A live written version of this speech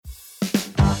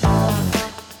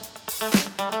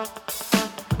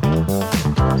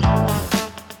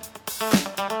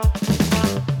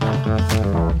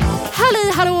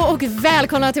Hallå och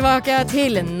välkomna tillbaka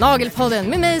till Nagelpodden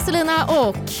med mig Selina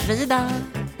och Frida.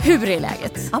 Hur är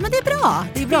läget? Ja, men det är bra.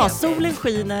 Det är bra. Solen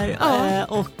skiner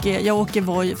och jag åker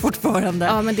Voi fortfarande.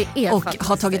 Ja, men det är och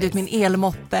har tagit ut min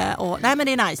elmoppe. Och, nej, men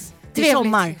det är nice. Det är trevligt.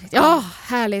 sommar. Ja,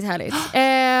 härligt.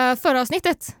 Förra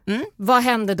avsnittet, vad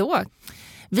hände då?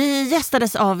 Vi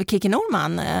gästades av Kiki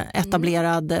Norman,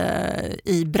 etablerad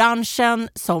i branschen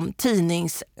som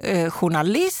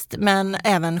tidningsjournalist men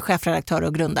även chefredaktör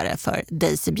och grundare för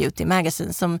Daisy Beauty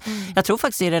Magazine som jag tror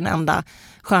faktiskt är den enda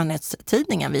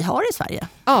skönhetstidningen vi har i Sverige.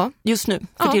 Ja. Just nu,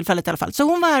 för tillfället i alla fall. Så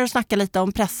hon var här och snackade lite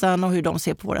om pressen och hur de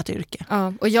ser på vårt yrke.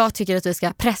 Ja, och jag tycker att vi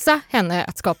ska pressa henne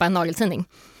att skapa en nageltidning.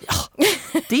 Ja,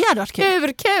 det hade varit kul. Hur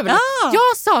kul! Ja.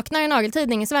 Jag saknar en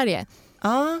nageltidning i Sverige.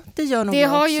 Ja, det gör nog det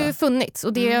har också. Ju funnits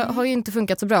och det har ju inte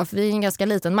funkat så bra för vi är en ganska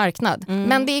liten marknad.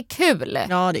 Men det är kul.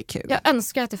 Ja, det är kul. Jag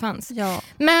önskar att det fanns. Ja.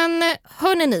 Men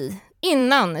hörni ni,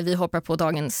 innan vi hoppar på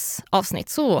dagens avsnitt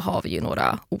så har vi ju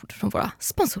några ord från våra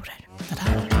sponsorer.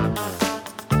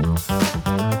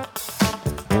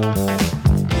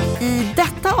 I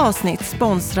detta avsnitt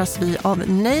sponsras vi av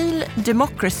Nail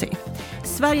Democracy.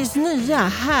 Sveriges nya,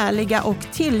 härliga och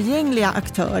tillgängliga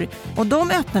aktör. Och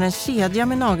de öppnar en kedja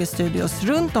med nagelstudios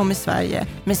runt om i Sverige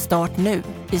med start nu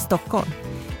i Stockholm.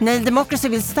 Nail Democracy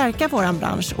vill stärka våran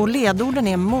bransch och ledorden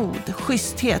är mod,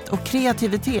 schyssthet och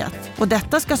kreativitet. Och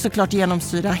detta ska såklart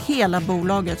genomsyra hela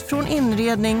bolaget från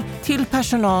inredning till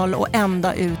personal och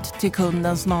ända ut till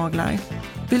kundens naglar.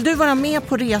 Vill du vara med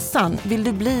på resan? Vill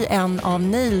du bli en av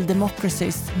Nail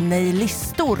Democracys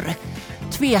nailistor?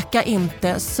 Tveka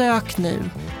inte, sök nu.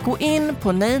 Gå in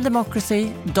på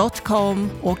naildemocracy.com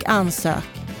och ansök.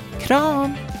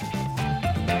 Kram!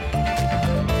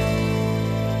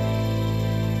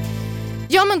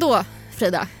 Ja men då,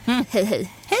 Frida.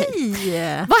 Hej.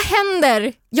 Hej! Vad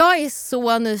händer? Jag är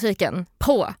så nyfiken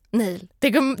på Nail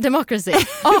Democracy.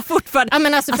 Fortfarande. Ja,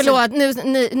 men alltså förlåt,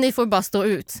 ni får bara stå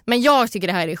ut. Men jag tycker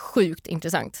det här är sjukt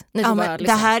intressant. Ni får bara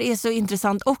det här är så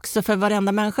intressant också för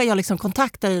varenda människa jag liksom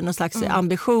kontaktar i någon slags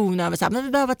ambition över så här, men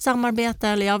vi behöver ett samarbete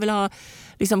eller jag vill ha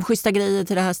liksom schyssta grejer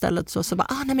till det här stället så bara,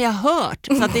 nej men jag har hört.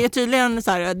 Så att det är tydligen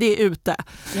så här, det är ute.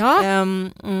 Ja.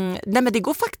 Nej men det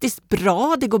går faktiskt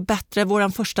bra, det går bättre.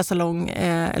 Våran första salong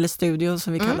eller studio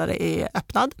som vi kallar det är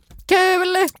öppnad.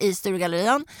 Kul! I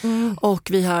Sturegallerian. Och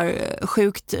vi har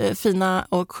sjukt fina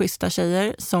och schyssta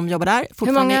tjejer som jobbar där.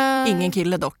 Fortfarande ingen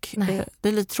kille dock. Det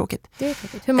är lite tråkigt. Det är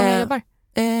tråkigt. Hur många jobbar?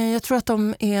 Jag tror att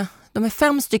de är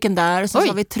 5 stycken där och så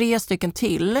har vi 3 stycken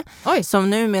till som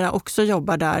numera också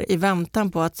jobbar där i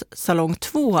väntan på att salong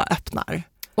 2 öppnar.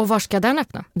 Och var ska den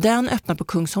öppna? Den öppnar på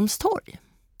Kungsholms torg.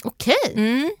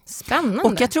 Okej, spännande.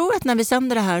 Och jag tror att när vi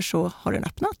sänder det här så har den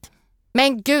öppnat.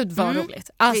 Men gud vad roligt.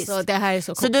 Alltså det här är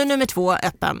så coolt. Så du är nummer 2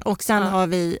 öppen och sen har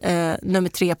vi nummer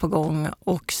 3 på gång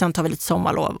och sen tar vi lite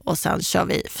sommarlov och sen kör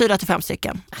vi 4-5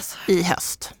 stycken i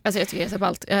höst. Alltså jag tycker det är så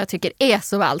ballt. Jag tycker det är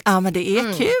så ballt. Ja men det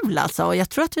är kul alltså och jag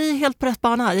tror att vi är helt på rätt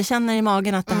bana. Jag känner i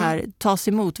magen att det här tas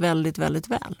emot väldigt, väldigt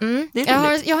väl. Det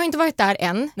är jag har inte varit där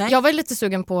än. Nej. Jag var lite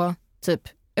sugen på typ,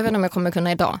 jag vet inte om jag kommer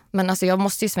kunna idag men alltså jag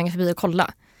måste ju svänga förbi och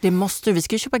kolla. Det måste du. Vi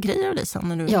ska ju köpa grejer av dig sen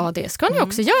när du... Ja, det ska ni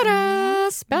också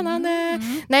göra. Spännande.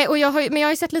 Nej, och jag har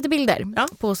ju sett lite bilder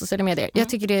på sociala medier. Jag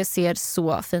tycker det ser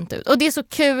så fint ut. Och det är så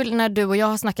kul när du och jag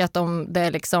har snackat om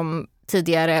det liksom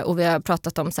tidigare och vi har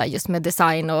pratat om så här just med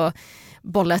design och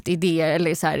bollat idéer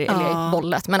eller så här, eller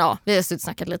bollat. Men vi har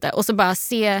snackat lite. Och så bara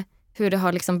se hur det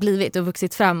har liksom blivit och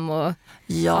vuxit fram. Och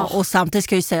och samtidigt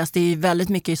ska ju sägas det är väldigt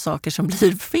mycket saker som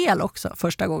blir fel också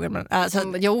första gången. Men,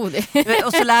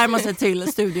 och så lär man sig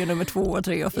till studier nummer 2 och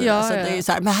 3 och 4. Så det är ju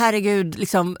så här, men herregud,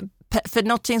 liksom, för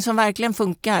någonting som verkligen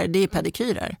funkar, det är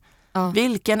pedikyrer.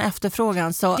 Vilken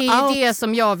efterfrågan. Så det är det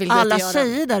som jag vill alla göra.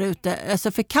 tjejer där ute,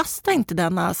 alltså förkasta inte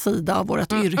denna sida av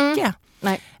vårt yrke.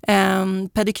 Nej.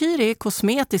 Pedikyr är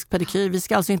kosmetisk pedikyr. Vi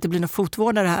ska alltså inte bli någon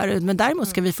fotvårdare här, men däremot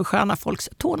ska vi försköna folks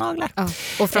tånaglar.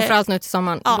 Och framförallt nu till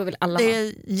sommaren, då vill alla det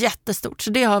är jättestort. Så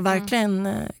det har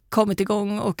verkligen kommit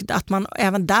igång och att man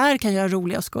även där kan göra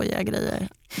roliga och skojiga grejer.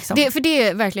 Liksom. För det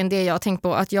är verkligen det jag har tänkt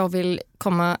på, att jag vill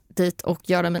komma dit och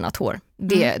göra mina tår.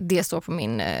 Det står på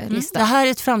min lista. Det här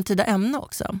är ett framtida ämne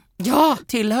också. Ja!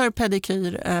 Tillhör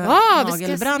pedikyr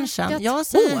nagelbranschen? Jag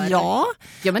säger ja.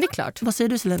 Ja, men det är klart. Vad säger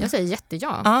du, Selina? Jag säger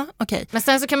jätteja. Ja, okay. Men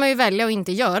sen så kan man ju välja att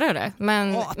inte göra det.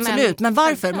 Men, absolut, men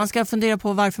varför? Man ska fundera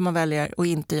på varför man väljer att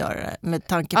inte göra det med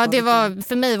tanke på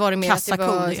för mig var det mer att det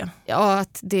var,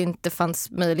 att det inte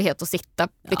fanns möjlighet möjlighet att sitta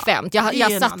bekvämt.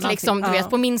 Jag satt liksom, du vet,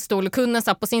 på min stol och kunden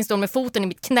satt på sin stol med foten i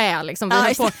mitt knä. Liksom.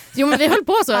 Vi höll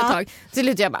på så ett tag. Till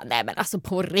slut jag bara, nej men alltså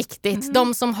på riktigt.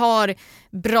 De som har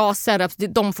bra setups,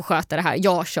 de får sköta det här.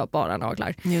 Jag kör bara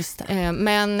naglar. Just det.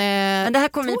 Men det här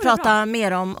kommer vi prata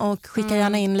mer om och skicka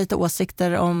gärna in lite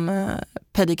åsikter om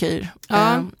pedikyr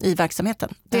i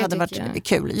verksamheten. Det hade varit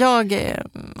kul. Jag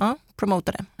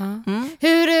promotar det.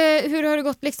 Hur har det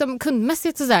gått liksom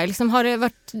kundmässigt så där? Liksom, har det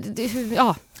varit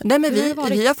Nej, men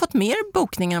vi har fått mer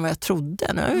bokningar än vad jag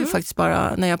trodde. Nu har vi faktiskt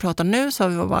bara, när jag pratar nu så har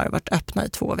vi bara varit öppna i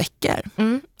 2 veckor.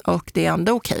 Och det är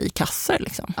ändå okej kassor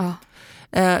liksom.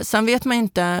 Sen vet man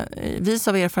inte, vis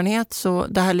av erfarenhet, så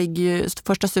det här ligger ju,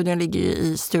 första studion ligger ju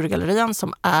i Sturegallerian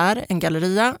som är en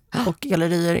galleria och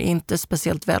gallerier är inte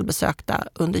speciellt välbesökta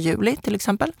under juli till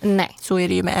exempel. Nej. Så är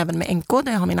det ju även med NK,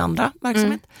 det har min andra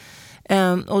verksamhet.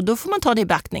 Och då får man ta det i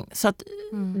backning. Så att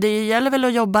det gäller väl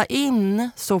att jobba in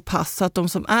så pass att de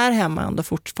som är hemma ändå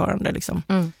fortfarande liksom,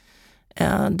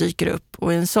 dyker upp.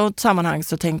 Och i en sånt sammanhang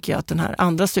så tänker jag att den här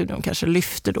andra studion kanske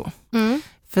lyfter då.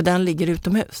 För den ligger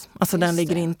utomhus. Alltså den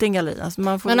ligger inte i en galleria. Alltså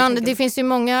men det finns ju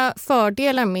många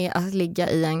fördelar med att ligga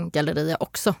i en galleria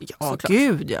också. Ja, såklart.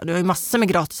 Gud ja. Du har ju massor med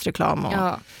gratisreklam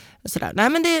och sådär. Nej,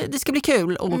 men det ska bli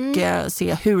kul och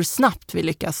se hur snabbt vi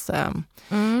lyckas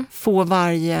få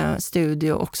varje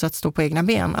studio också att stå på egna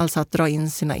ben. Alltså att dra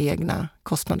in sina egna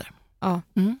kostnader. Ja.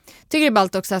 Tycker det är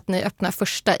ballt också att ni öppnar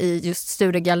första i just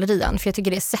Sturegallerian. För jag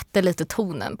tycker det sätter lite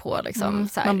tonen på liksom,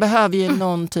 så här. Man behöver ju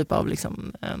någon typ av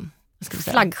liksom,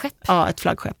 flaggskepp. Ja, ett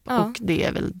flaggskepp. Och det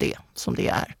är väl det som det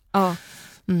är. Ja.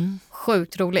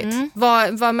 Sjukt roligt.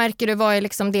 Vad märker du, vad är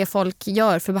liksom det folk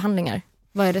gör för behandlingar?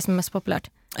 Vad är det som är mest populärt?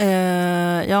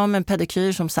 Men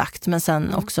pedikyr som sagt, men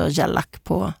sen också gellack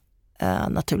på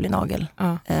naturlig nagel.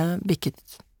 Vilket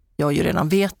jag ju redan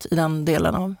vet i den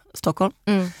delen av Stockholm.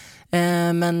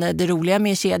 Men det roliga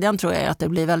med kedjan tror jag är att det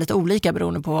blir väldigt olika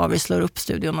beroende på var vi slår upp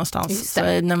studion någonstans. Så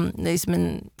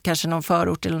kanske någon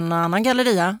förort eller någon annan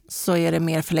galleria så är det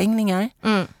mer förlängningar.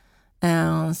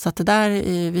 Så att det där,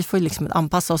 vi får liksom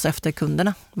anpassa oss efter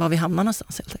kunderna, var vi hamnar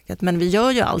någonstans helt enkelt. Men vi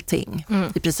gör ju allting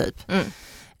i princip.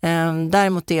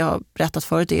 Däremot det jag har berättat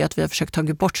förut är att vi har försökt ta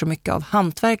bort så mycket av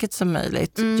hantverket som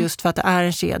möjligt. Just för att det är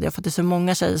en kedja, för att det är så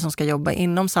många tjejer som ska jobba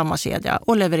inom samma kedja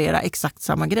och leverera exakt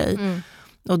samma grej.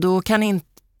 Och då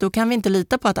kan vi inte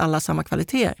lita på att alla har samma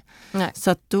kvaliteter. Nej.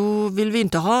 Så att då vill vi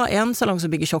inte ha en salong som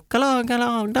bygger tjocka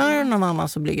lagar, någon annan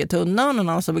som bygger tunna och någon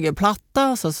annan som bygger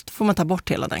platta. Så får man ta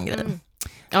bort hela den grejen.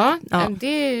 Ja. Det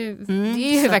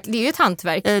är ju ett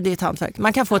hantverk. Det är ett hantverk.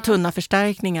 Man kan få tunna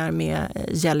förstärkningar med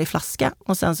gel i flaska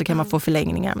och sen så kan man få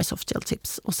förlängningar med softgel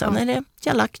tips. Och sen är det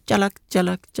gellack.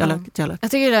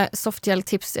 Jag tycker det softgel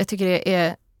tips, jag tycker det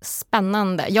är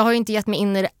spännande. Jag har ju inte gett mig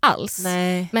in i det alls.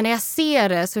 Nej. Men när jag ser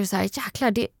det så är det så här,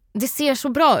 jäklar, det ser så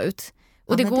bra ut.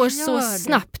 Och det går så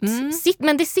snabbt.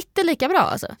 Men det sitter lika bra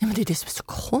alltså. Ja, men det är det som är så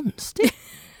konstigt.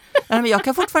 Jag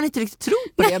kan fortfarande inte riktigt tro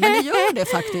på det, men det gör det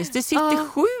faktiskt. Det sitter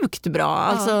sjukt bra.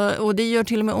 Alltså, och det gör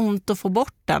till och med ont att få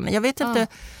bort den. Jag vet inte,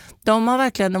 de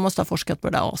måste ha forskat på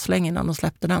det där aslänge innan de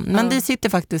släppte den. Men det sitter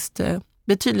faktiskt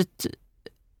betydligt,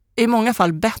 i många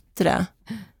fall bättre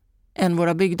än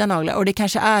våra byggda naglar. Och det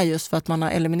kanske är just för att man har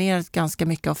eliminerat ganska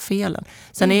mycket av felen.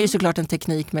 Sen är det ju såklart en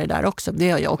teknik med det där också.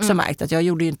 Det har jag också märkt att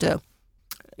jag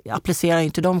applicerar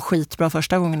inte dem skitbra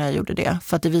första gången jag gjorde det.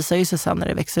 För att det visar ju sig sen när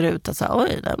det växer ut att så här,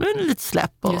 oj, där blir det lite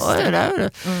släpp.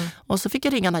 Och så fick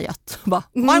jag ringa Najat.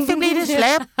 Varför blir det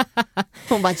släpp?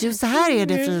 Hon bara, just så här är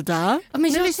det, Frida. Ja,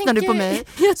 men nu lyssnar du på mig.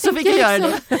 Så fick jag göra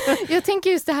det. Jag tänker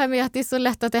just det här med att det är så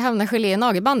lätt att det hamnar gelé i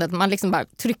nagelbandet. Man liksom bara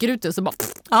trycker ut det och så bara...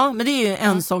 Ja, men det är ju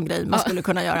en sån grej man skulle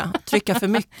kunna göra. Trycka för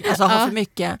mycket, alltså ha för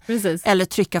mycket. Precis. Eller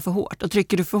trycka för hårt. Och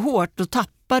trycker du för hårt, då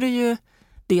tappar du ju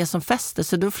det som fäster,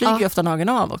 så då flyger ju ofta nageln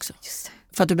av också.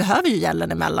 För att du behöver ju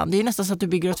gällen emellan. Det är ju nästan så att du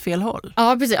bygger åt fel håll.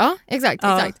 Ja, precis. Ja, exakt.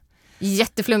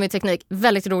 Jätteflummig teknik.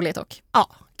 Väldigt roligt och. Ja,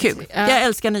 kul. Jag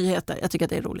älskar nyheter. Jag tycker att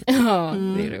det är roligt. Ja,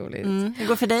 det är roligt. Hur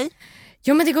går för dig?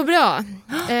 Jo, men det går bra.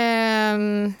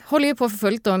 Håller ju på för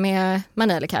fullt då med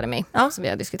Manel Academy som vi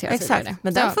har diskuterat tidigare. Exakt,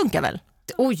 men den funkar väl?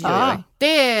 Oj.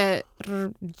 Det är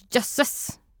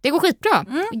jösses. Det går skitbra.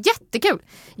 Jättekul.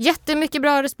 Jättemycket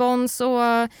bra respons och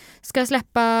ska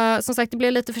släppa, som sagt, det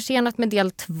blev lite försenat med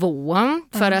del 2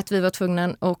 för att vi var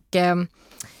tvungna att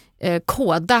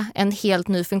koda en helt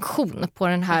ny funktion på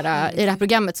den här, i det här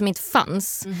programmet som inte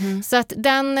fanns. Så att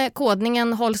den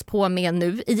kodningen hålls på med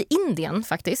nu i Indien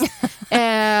faktiskt.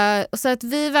 Så att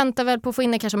vi väntar väl på att få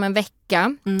in det kanske om en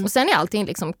vecka. Och sen är allting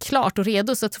liksom klart och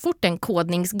redo, så att så fort den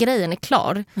kodningsgrejen är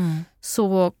klar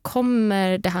så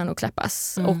kommer det här nog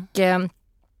släppas. Och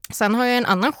sen har jag en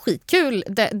annan skitkul,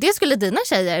 det skulle dina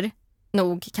tjejer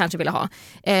nog kanske vilja ha.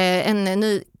 En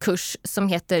ny kurs som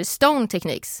heter Stone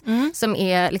Techniques som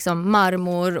är liksom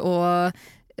marmor och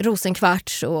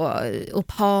rosenkvarts och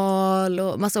opal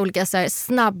och massa olika så här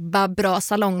snabba, bra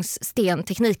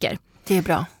salongsstentekniker. Det är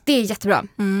bra. Det är jättebra.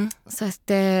 Så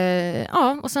att,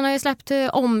 och sen har jag släppt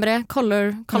Ombre,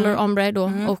 Color Ombre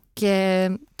då och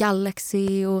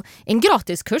Galaxy och en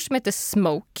gratiskurs som heter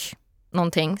Smoke.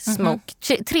 Någonting, Smoke,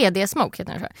 3D Smoke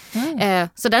heter den.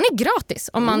 Så den är gratis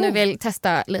om man nu vill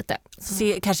testa lite.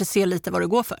 Kanske se lite vad det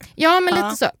går för. Ja, men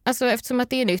lite så. Alltså, eftersom att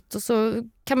det är nytt och så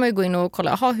kan man ju gå in och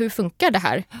kolla, hur funkar det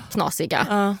här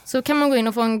knasiga? Så kan man gå in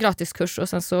och få en gratiskurs och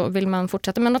sen så vill man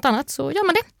fortsätta med något annat så gör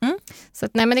man det. Så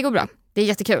att, nej, men det går bra. Det är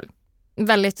jättekul.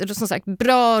 Väldigt, som sagt,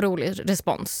 bra, rolig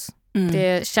respons.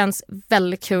 Det känns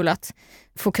väldigt kul att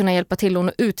få kunna hjälpa till och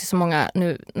nå ut till så många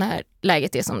nu när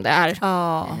läget är som det är.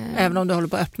 Ja, även om du håller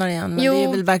på att öppna igen. Men det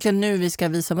är väl verkligen nu vi ska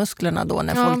visa musklerna då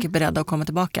när folk är beredda att komma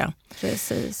tillbaka.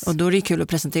 Precis. Och då är det kul att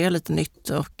presentera lite nytt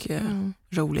och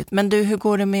roligt. Men du, hur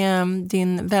går det med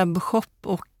din webbshop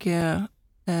och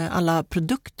alla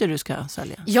produkter du ska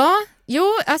sälja? Ja,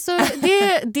 alltså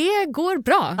det går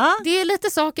bra. Det är lite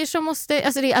saker som måste,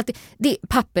 alltså det är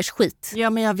pappersskit. Ja,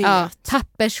 men jag vet. Ja,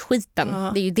 pappersskiten,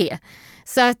 det är ju det.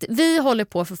 Så att vi håller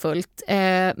på för fullt,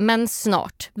 men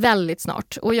snart, väldigt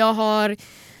snart. Och jag har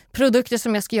produkter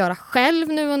som jag ska göra själv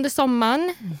nu under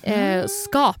sommaren.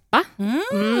 Skapa,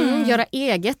 göra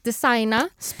eget, designa.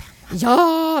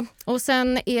 Ja, och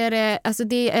sen är det, alltså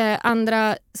det är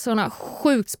andra såna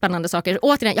sjukt spännande saker.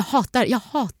 Återigen, jag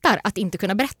hatar att inte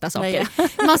kunna berätta saker.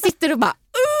 Man sitter och bara,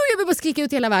 jag vill bara skrika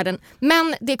ut hela världen.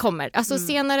 Men det kommer, alltså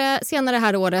senare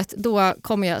här året, då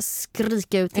kommer jag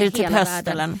skrika ut till hela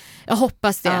världen. Eller? Jag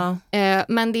hoppas det.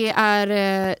 Men det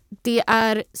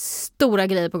är stora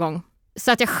grejer på gång.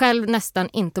 Så att jag själv nästan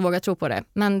inte vågar tro på det.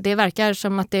 Men det verkar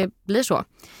som att det blir så.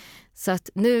 Så att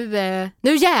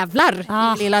nu jävlar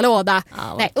i lilla låda.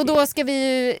 Nej, och då ska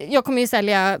jag kommer ju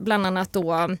sälja bland annat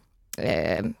då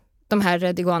de här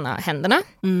Redigana-händerna.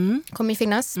 Kommer ju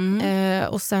finnas.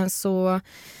 Och sen så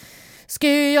ska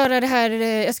jag göra det här,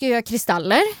 jag ska göra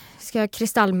kristaller. Jag ska göra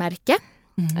kristallmärke.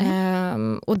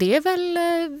 Och det är väl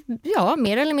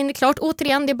mer eller mindre klart.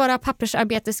 Återigen, det är bara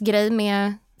pappersarbetesgrej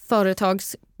med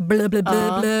företags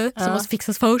som måste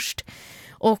fixas först.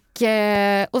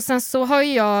 Och sen så har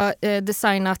jag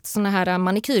designat såna här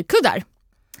manikyrkuddar.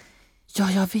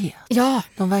 Ja, jag vet. Ja.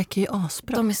 De verkar ju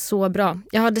asbra. De är så bra.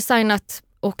 Jag har designat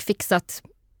och fixat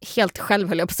helt själv,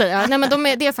 höll jag på att säga. Nej,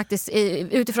 men det är faktiskt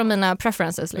utifrån mina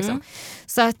preferences liksom.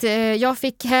 Så att jag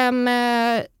fick hem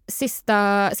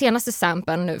senaste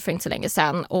samplen nu för inte så länge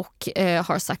sedan och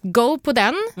har sagt go på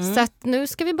den. Så att nu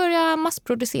ska vi börja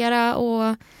massproducera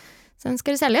och sen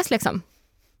ska det säljas liksom.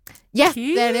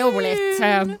 Jätteroligt.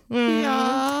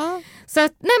 Ja. Så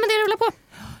att, nej, men det rullar på.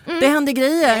 Det händer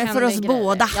grejer för oss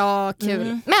båda. Ja,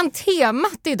 kul. Men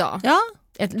temat idag. Ja.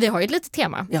 Vi har ju ett litet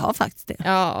tema. Ja, faktiskt det.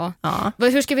 Ja.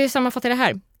 Hur ska vi sammanfatta det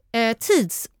här?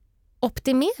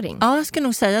 Tidsoptimering. Ja, jag ska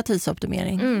nog säga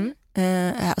tidsoptimering.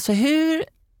 Så hur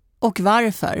och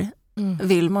varför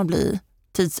vill man bli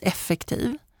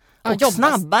tidseffektiv? Och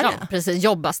snabbare. Ja, precis.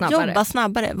 Jobba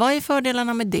snabbare. Vad är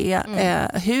fördelarna med det?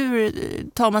 Hur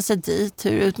tar man sig dit?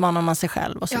 Hur utmanar man sig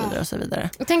själv? Och så vidare och så vidare.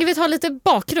 Jag tänker vi tar lite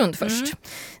bakgrund först.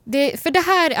 För det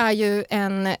här är ju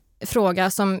en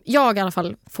fråga som jag i alla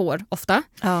fall får ofta.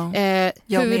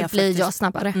 Hur blir jag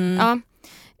snabbare?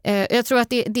 Jag tror att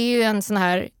det är ju en sån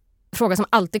här fråga som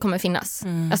alltid kommer finnas.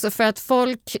 Alltså för att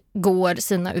folk går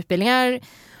sina utbildningar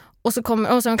och så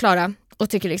är de klara och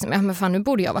tycker liksom, men fan, nu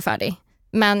borde jag vara färdig.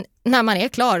 Men när man är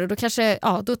klar, då kanske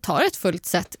då tar ett fullt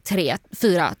sätt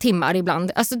 3-4 timmar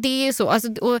ibland. Alltså det är så.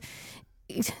 Alltså, och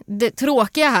det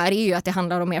tråkiga här är ju att det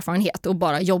handlar om erfarenhet och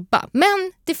bara jobba.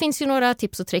 Men det finns ju några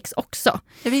tips och tricks också.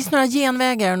 Det finns några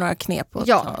genvägar och några knep att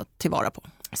ta tillvara på.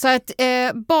 Så att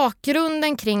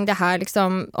bakgrunden kring det här,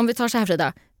 liksom, om vi tar så här,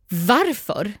 Frida,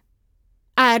 varför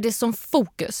är det som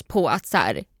fokus på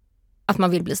att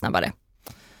man vill bli snabbare?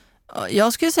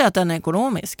 Jag skulle säga att den är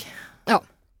ekonomisk. Ja.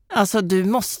 Alltså du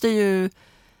måste ju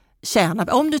tjäna,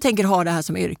 om du tänker ha det här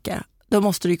som yrke, då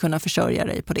måste du kunna försörja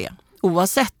dig på det.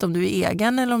 Oavsett om du är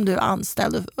egen eller om du är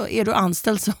anställd. Är du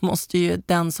anställd så måste ju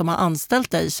den som har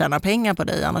anställt dig tjäna pengar på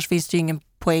dig, annars finns det ju ingen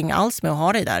poäng alls med att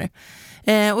ha dig där.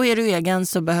 Och är du egen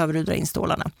så behöver du dra in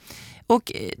stålarna.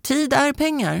 Och tid är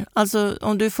pengar. Alltså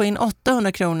om du får in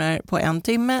 800 kronor på 1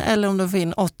 timme eller om du får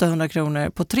in 800 kronor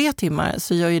på 3 timmar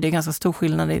så gör ju det ganska stor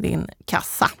skillnad i din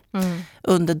kassa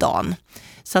under dagen.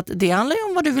 Så att det handlar ju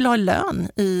om vad du vill ha i lön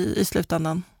i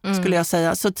slutändan, skulle jag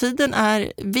säga. Så tiden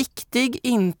är viktig,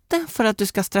 inte för att du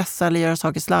ska stressa eller göra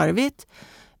saker slarvigt,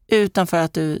 utan för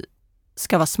att du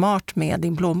ska vara smart med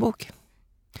din plånbok.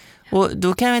 Och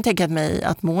då kan jag tänka mig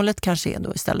att målet kanske är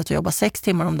då istället att jobba 6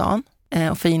 timmar om dagen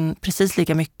och få in precis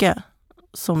lika mycket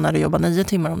som när du jobbar 9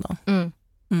 timmar om dagen.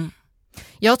 Mm.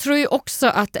 Jag tror ju också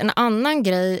att en annan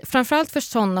grej, framförallt för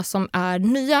sådana som är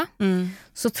nya,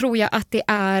 så tror jag att det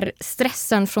är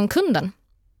stressen från kunden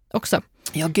också.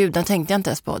 Ja gud, den tänkte jag inte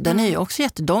ens på. Den är ju också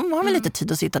de har väl lite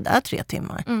tid att sitta där 3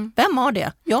 timmar. Vem har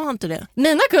det? Jag har inte det.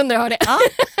 Mina kunder har det. Ja.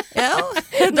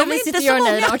 De är inte så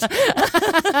många.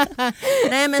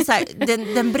 Nej, men så här,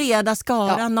 den breda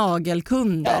skaran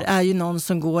nagelkunder är ju någon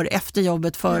som går efter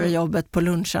jobbet, före jobbet, på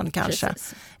lunchen kanske.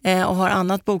 Och har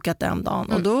annat bokat den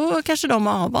dagen. Och då kanske de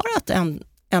har avvarat en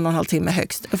och en halv timme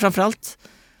högst. Och framförallt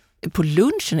på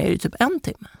lunchen är det typ 1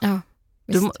 timme. Ja.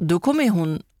 Då kommer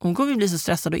hon kommer bli så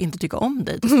stressad och inte tycka om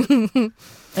dig.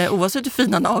 Oavsett hur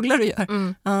fina naglar du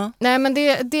gör. Ja. Nej, men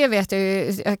det vet jag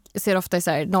ju. Jag ser ofta i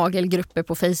så här nagelgrupper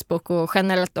på Facebook och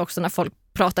generellt också när folk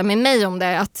pratar med mig om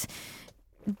det, att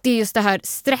det är just det här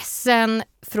stressen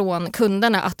från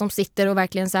kunderna, att de sitter och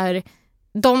verkligen så här,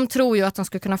 de tror ju att de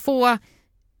ska kunna få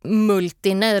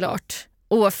multi-nail art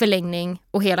och förlängning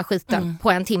och hela skiten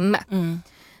på 1 timme.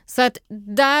 Så att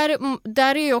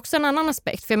där är ju också en annan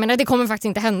aspekt. För jag menar, det kommer faktiskt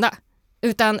inte hända.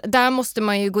 Utan där måste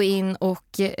man ju gå in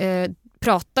och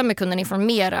prata med kunden,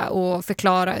 informera och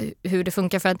förklara hur det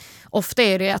funkar. För att ofta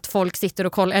är det att folk sitter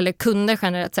och kollar, eller kunder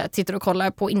generellt sett, sitter och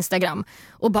kollar på Instagram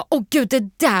och bara, åh gud, det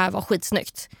där var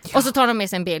skitsnyggt. Ja. Och så tar de med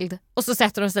sig en bild och så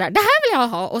sätter de sådär, det här vill jag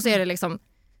ha. Och så är det liksom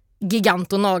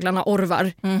gigant och naglarna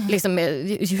orvar liksom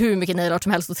med hur mycket nail art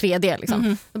som helst och 3D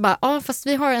liksom. Bara, fast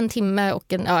vi har 1 timme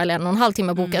och eller 1,5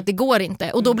 timme bokat, det går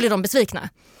inte. Och då blir de besvikna.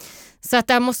 Så att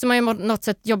där måste man ju på något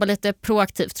sätt jobba lite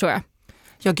proaktivt, tror jag.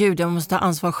 Ja gud, jag måste ta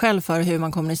ansvar själv för hur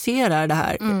man kommunicerar det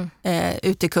här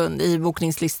ut till kund i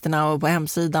bokningslistorna och på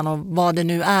hemsidan och vad det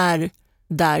nu är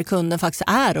där kunden faktiskt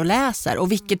är och läser.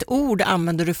 Och vilket ord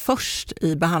använder du först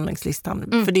i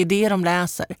behandlingslistan? För det är det de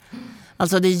läser.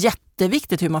 Alltså det är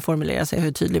jätteviktigt hur man formulerar sig,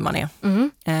 hur tydlig man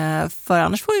är. För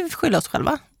annars får vi skylla oss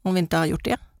själva om vi inte har gjort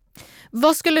det.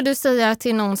 Vad skulle du säga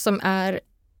till någon som är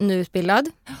nyutbildad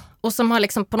och som har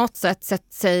liksom på något sätt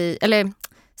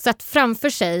sett framför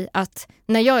sig att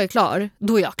när jag är klar,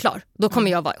 då är jag klar. Då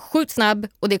kommer jag vara sjukt snabb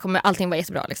och det kommer allting vara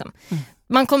jättebra. Liksom.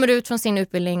 Man kommer ut från sin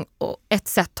utbildning och ett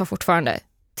sätt tar fortfarande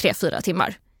 3-4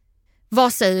 timmar.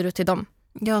 Vad säger du till dem?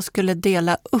 Jag skulle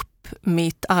dela upp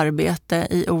mitt arbete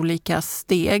i olika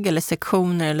steg eller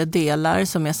sektioner eller delar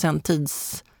som jag sen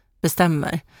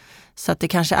tidsbestämmer. Så att det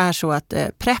kanske är så att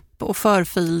prepp och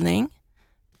förfilning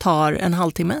tar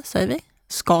 1,5 timme, säger vi.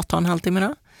 Ska ta 1,5 timme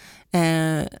då.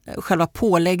 Själva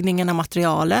påläggningen av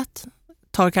materialet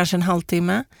tar kanske 1,5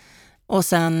 timme. Och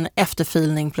sen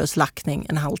efterfilning plus lackning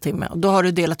 1,5 timme. Och då har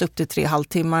du delat upp till 3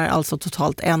 halvtimmar, alltså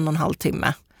totalt 1,5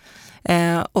 timme.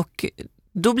 Och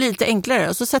då blir det lite enklare.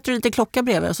 Och så sätter du lite klocka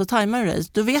bredvid och så tajmar du dig.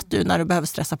 Då vet du när du behöver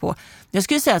stressa på. Jag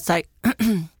skulle säga att så här,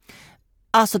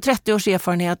 alltså 30 års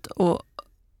erfarenhet och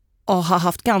har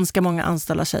haft ganska många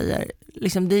anställda tjejer.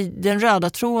 Liksom den röda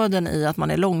tråden i att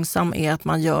man är långsam är att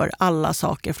man gör alla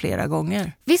saker flera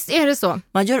gånger. Visst är det så.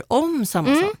 Man gör om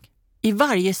samma sak i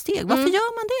varje steg. Varför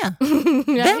gör man det?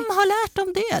 Vem har lärt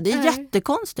om det? Det är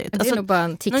jättekonstigt. Det är nog bara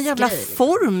en någon jävla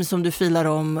form som du filar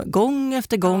om gång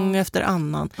efter gång efter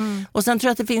annan. Och sen tror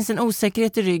jag att det finns en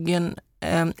osäkerhet i ryggen.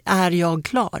 Är jag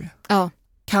klar? Ja.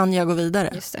 Kan jag gå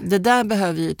vidare? Det där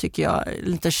behöver ju, tycker jag,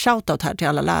 lite shoutout här till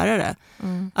alla lärare.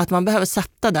 Att man behöver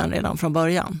sätta den redan från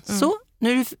början. Så,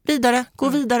 nu är du vidare, gå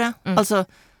vidare. Alltså,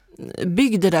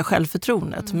 bygg det där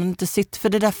självförtroendet. Men inte sitt för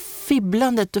det där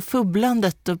fibblandet och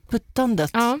fubblandet och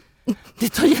puttandet. Ja. Det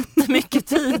tar jättemycket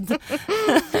tid.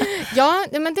 Ja,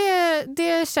 men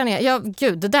det känner jag. Ja,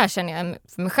 gud, det där känner jag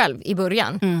för mig själv i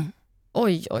början.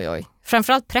 Oj.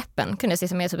 Framförallt preppen kunde jag se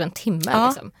som är typ 1 timme. Ja,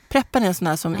 liksom. Preppen är en sån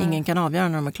där som ingen kan avgöra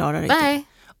när de är klara riktigt. Nej.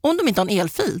 Om de inte har en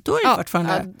elfil, då är det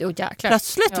fortfarande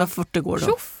plötsligt vad fort det går då.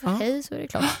 Tjoff, hej, så är det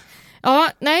klart. Ja,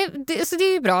 nej, så det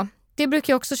är ju bra. Det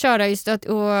brukar jag också köra just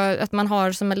att man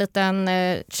har som en liten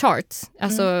chart,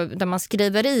 alltså där man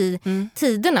skriver i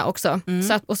tiderna också.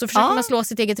 Och så försöker man slå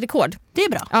sitt eget rekord. Det är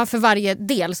bra. Ja, för varje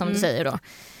del som du säger då.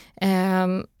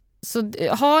 Så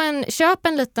köp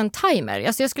en liten timer.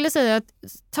 Alltså jag skulle säga att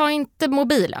ta inte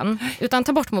mobilen utan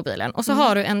ta bort mobilen och så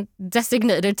har du en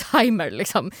designated timer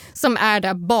liksom, som är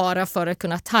där bara för att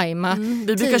kunna tajma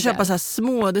Vi brukar köpa så här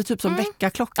små, det är typ som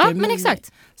väckarklockor. Ja, men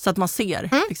exakt. Så att man ser.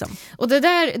 Liksom. Och det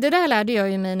där lärde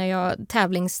jag ju mig när jag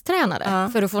tävlingstränade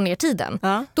för att få ner tiden.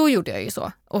 Då gjorde jag ju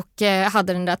så. Och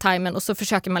hade den där timern och så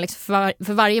försöker man liksom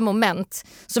för varje moment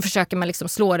så försöker man liksom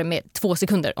slå det med 2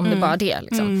 sekunder om det bara är det.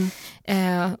 Liksom.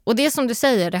 Och det är som du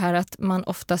säger, det här att man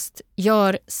oftast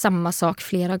gör samma sak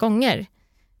flera gånger.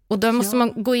 Och då måste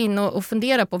man gå in och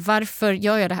fundera på varför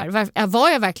gör jag det här? Var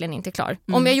jag verkligen inte klar?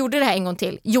 Om jag gjorde det här en gång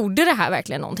till, gjorde det här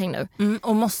verkligen någonting nu?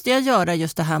 Och måste jag göra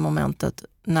just det här momentet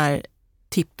när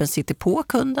tippen sitter på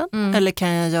kunden? Eller kan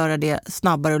jag göra det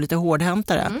snabbare och lite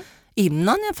hårdhäntare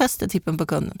innan jag fäster tippen på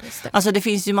kunden? Alltså det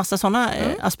finns ju massa sådana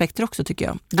aspekter också tycker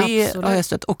jag. Det har jag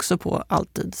stött också på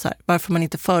alltid. Så här, varför man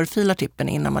inte förfilar tippen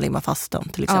innan man limmar fast den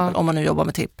till exempel, om man nu jobbar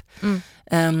med tipp.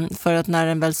 För att när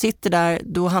den väl sitter där,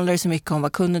 då handlar det så mycket om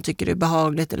vad kunden tycker är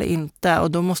behagligt eller inte.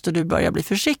 Och då måste du börja bli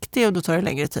försiktig och då tar det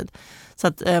längre tid. Så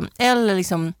att, eller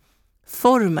liksom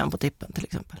formen på tippen till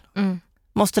exempel.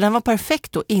 Måste den vara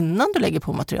perfekt då innan du lägger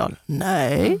på material?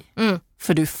 Nej.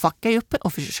 För du fuckar ju upp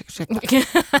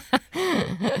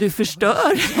du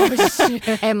förstör.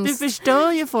 Du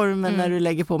förstör ju formen när du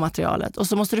lägger på materialet. Och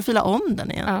så måste du fylla om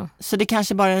den igen. Så det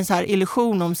kanske bara är en så här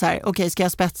illusion om så här, okej, ska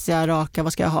jag spetsa, raka,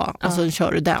 vad ska jag ha? Och så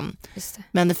kör du den.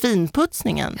 Men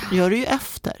finputsningen gör du ju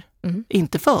efter.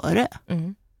 Inte före.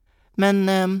 Men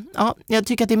jag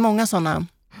tycker att det är många sådana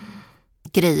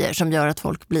grejer som gör att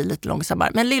folk blir lite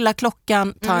långsammare. Men lilla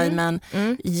klockan, timern,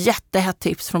 jättehett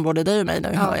tips från både dig och mig när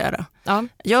vi hör jag det.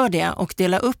 Gör det och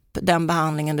dela upp den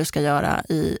behandlingen du ska göra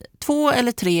i 2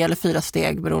 eller 3 eller 4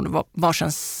 steg beroende på vad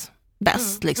känns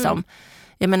bäst. Liksom.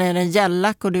 Jag menar, är det en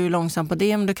gellack och du är långsam på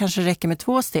det, men det kanske räcker med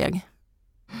 2 steg.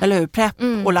 Eller hur? Prepp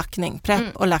och lackning,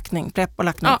 prepp och lackning, prepp och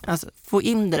lackning. Alltså, få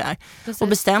in det där. Precis. Och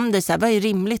bestäm dig så här, vad är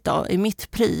rimligt då? I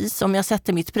mitt pris, om jag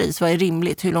sätter mitt pris, vad är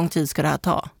rimligt? Hur lång tid ska det här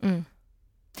ta?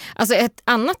 Alltså ett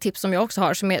annat tips som jag också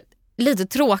har som är lite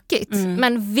tråkigt,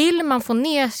 men vill man få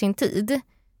ner sin tid,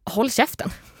 håll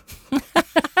käften.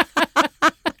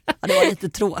 Det var lite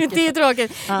tråkigt. Det är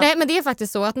tråkigt. Nej, men det är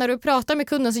faktiskt så att när du pratar med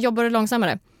kunden så jobbar du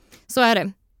långsammare. Så är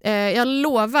det. Jag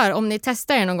lovar, om ni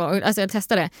testar det någon gång, alltså jag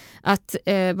testar det, att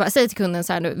säg till kunden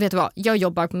så här nu, vet du vad, jag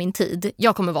jobbar på min tid,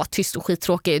 jag kommer vara tyst och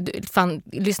skittråkig, fan,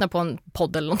 lyssna på en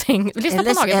podd eller någonting, lyssna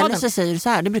på Nagelpodden. Eller så säger du så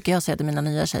här, det brukar jag säga till mina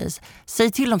nya tjejer,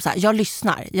 säg till dem så här, jag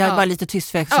lyssnar, jag är bara lite tyst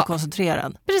för jag är så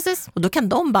koncentrerad. Precis. Och då kan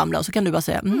de bamla och så kan du bara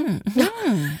säga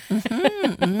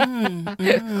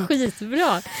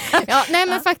skitbra. Nej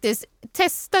men faktiskt,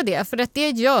 testa det, för att det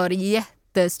gör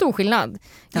jättestor skillnad.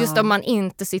 Just om man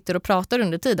inte sitter och pratar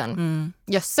under tiden.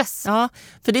 Jösses. Ja,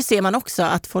 för det ser man också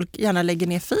att folk gärna lägger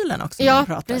ner filen också när de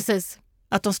pratar. Precis.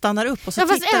 Att de stannar upp och så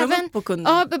tittar de upp på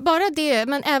kunden. Ja, bara det.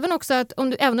 Men även också att om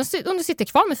du sitter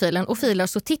kvar med filen och filar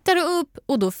så tittar du upp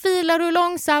och då filar du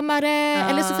långsammare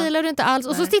eller så filar du inte alls.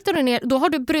 Och så tittar du ner, då har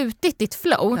du brutit ditt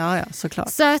flow. Ja, såklart.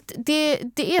 Så att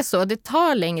det är så. Det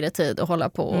tar längre tid att hålla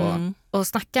på och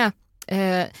snacka.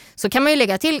 Så kan man ju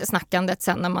lägga till snackandet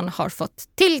sen när man har fått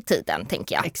till tiden,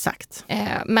 tänker jag. Exakt.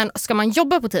 Men ska man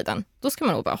jobba på tiden, då ska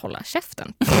man nog bara hålla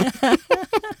käften.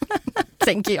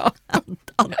 Tänker jag.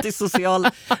 Antisocial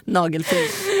nagelfil.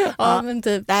 Men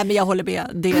typ. Nej, men jag håller med.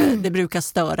 Det brukar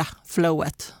störa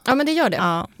flowet. Ja, men det gör det.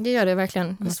 Ja. Det gör det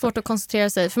verkligen. Det är svårt att koncentrera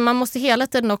sig. För man måste hela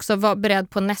tiden också vara beredd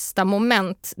på nästa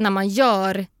moment när man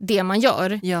gör det man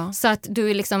gör. Ja. Så att du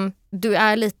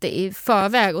är lite i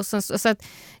förväg. Och så att,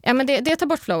 men det tar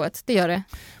bort flowet. Det gör det.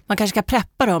 Man kanske ska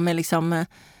preppa då med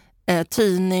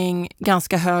tidning,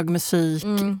 ganska hög musik,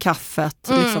 kaffet,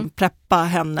 preppa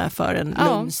henne för en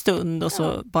lugn stund och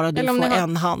så bara du får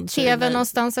en hand. TV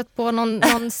någonstans på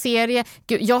någon serie.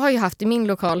 Gud, jag har ju haft i min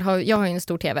lokal, jag har ju en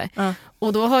stor TV.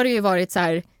 Och då har det ju varit så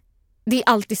här, det är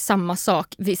alltid samma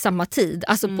sak vid samma tid,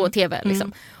 alltså på TV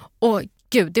liksom. Och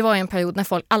gud, det var en period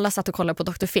när alla satt och kollade på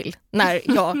Dr. Phil när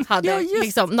jag hade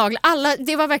naglar. Alla,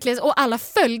 det var verkligen, och alla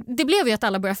det blev ju att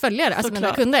alla började följa det, alltså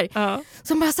mina kunder.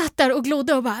 Som bara satt där och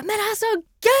glodde och bara, men alltså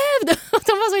gud!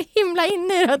 De var så himla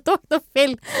inne i det, Dr.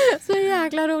 Phil. Så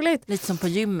jäkla roligt. Lite som på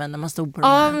gymmen när man stod på de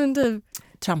här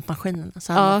trampmaskinerna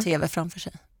så hade man TV framför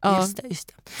sig. Just det.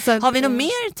 Så, har vi något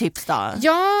mer tips då?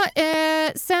 Ja,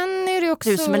 sen är det också...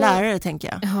 Du som är lärare,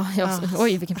 tänker jag.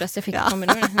 Oj, vilken press jag fick.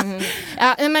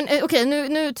 Okej,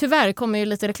 nu tyvärr kommer ju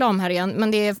lite reklam här igen,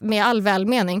 men det är med all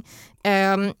välmening.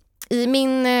 I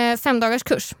min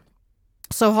 5-dagarskurs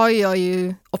så har jag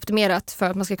ju optimerat för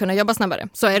att man ska kunna jobba snabbare.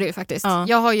 Så är det ju faktiskt.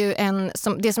 Jag har ju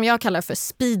det som jag kallar för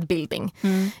speedbuilding.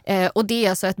 Och det är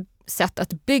alltså ett sätt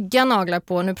att bygga naglar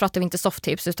på. Nu pratar vi inte soft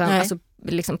tips utan alltså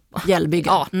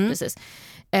gällbygga. Ja, precis.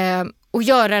 Och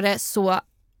göra det så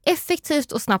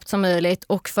effektivt och snabbt som möjligt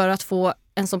och för att få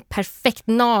en så perfekt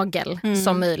nagel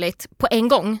som möjligt på en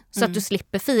gång så att du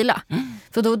slipper fila.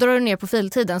 För då drar du ner på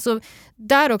filtiden. Så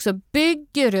där också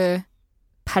bygger du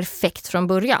perfekt från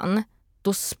början.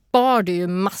 Då spar du ju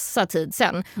massa tid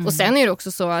sen. Och sen är det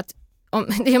också så att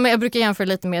jag brukar jämföra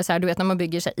lite mer så här, du vet när man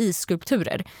bygger så här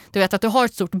isskulpturer. Du vet att du har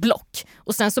ett stort block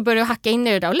och sen så börjar du hacka in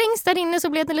i det där och längst där inne så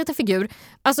blir det en liten figur.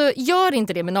 Alltså gör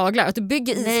inte det med naglar, att du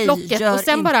bygger isblocket och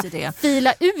sen bara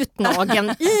fila ut nageln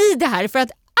i det här, för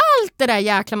att allt det där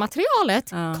jäkla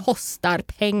materialet kostar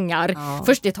pengar.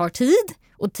 Först det tar tid.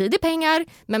 Och tid är pengar,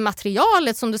 men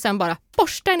materialet som du sen bara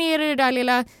borstar ner i det där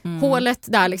lilla hålet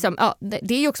där liksom,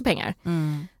 det är ju också pengar.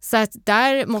 Så att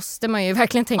där måste man ju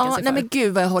verkligen tänka sig för. Men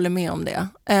gud vad jag håller med om det.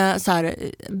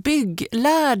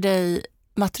 Lär dig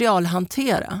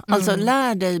materialhantera. Alltså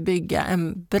lär dig bygga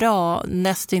en bra,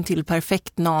 nästintill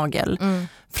perfekt nagel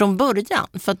från början.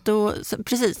 För att då,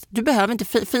 precis, du behöver inte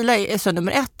fila är så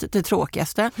nummer 1, det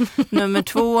tråkigaste. Nummer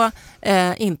 2,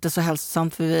 inte så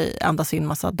hälsosamt för vi andas in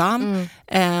massa damm.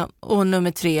 Och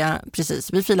nummer 3,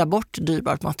 precis, vi filar bort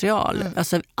dyrbart material.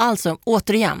 Alltså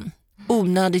återigen,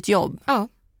 onödigt jobb. Ja.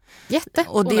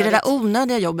 Och det är det där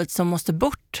onödiga jobbet som måste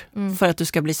bort för att du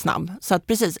ska bli snabb. Så att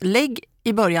precis, lägg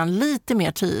i början lite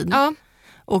mer tid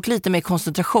och lite mer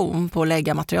koncentration på att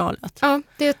lägga materialet. Ja,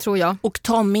 det tror jag. Och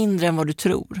ta mindre än vad du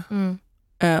tror.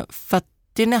 För att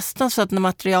det är nästan så att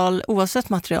när oavsett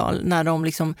material, när de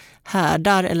liksom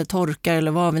härdar eller torkar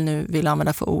eller vad vi nu vill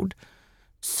använda för ord,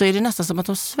 så är det nästan som att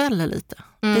de sväller lite.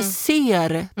 Det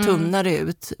ser tunnare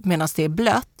ut medan det är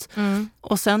blött.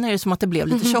 Och sen är det som att det blev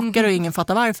lite tjockare och ingen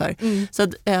fattar varför. Så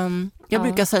att, jag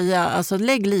brukar säga, alltså,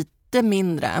 lägg lite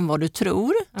mindre än vad du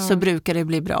tror så brukar det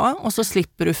bli bra. Och så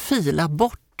slipper du fila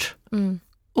bort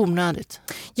onödigt.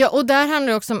 Ja, och där handlar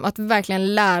det också om att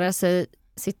verkligen lära sig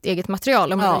sitt eget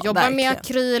material. Om man jobbar med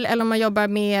akryl eller om man jobbar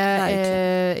med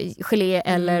gelé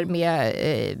eller med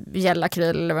gelakryl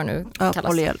eller vad det nu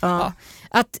kallas.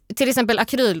 Att till exempel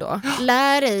akryl då,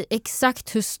 lär dig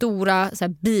exakt hur stora så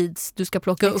här, beads du ska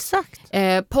plocka upp.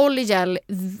 Polygel,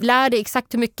 lär dig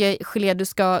exakt hur mycket gelé du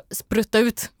ska sprutta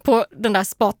ut på den där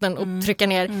spaten och trycka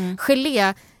ner.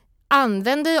 Gelé,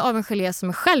 använd dig av en gelé som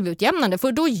är självutjämnande,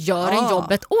 för då gör den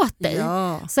jobbet åt dig.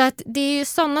 Så att det är ju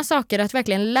sådana saker, att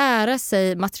verkligen lära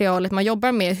sig materialet man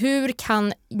jobbar med. Hur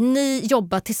kan ni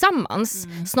jobba tillsammans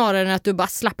snarare än att du bara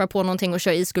slappar på någonting och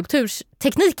kör i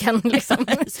skulpturtekniken liksom.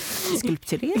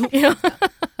 Skulpturering.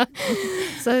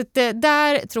 Så att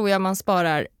där tror jag man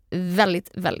sparar väldigt,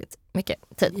 väldigt mycket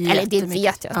tid. Eller det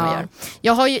vet jag att man gör.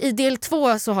 Jag har ju i del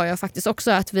 2 så har jag faktiskt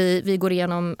också att vi går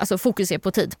igenom, alltså fokus är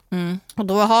på tid. Och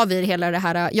då har vi hela det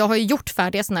här, jag har ju gjort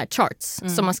färdiga såna här charts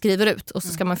som man skriver ut och så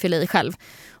ska man fylla i själv.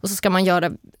 Och så ska man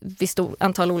göra visst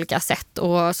antal olika sätt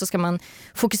och så ska man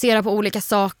fokusera på olika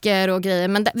saker och grejer.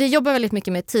 Men vi jobbar väldigt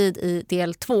mycket med tid i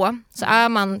del 2. Så är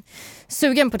man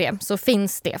sugen på det så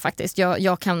finns det faktiskt.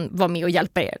 Jag kan vara med och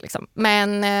hjälpa er liksom.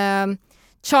 Men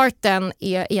charten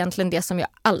är egentligen det som jag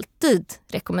alltid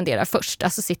rekommenderar först.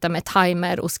 Alltså sitta med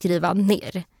timer och skriva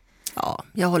ner. Ja,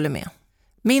 jag håller med.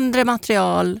 Mindre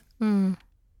material,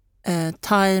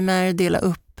 timer, dela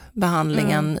upp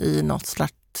behandlingen i något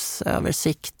slags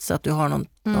översikt så att du har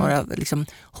några liksom,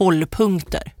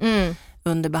 hållpunkter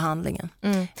under behandlingen.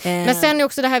 Men sen är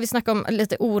också det här vi snackar om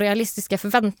lite orealistiska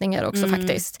förväntningar också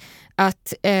faktiskt.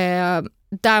 Att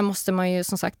där måste man ju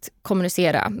som sagt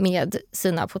kommunicera med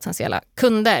sina potentiella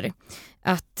kunder.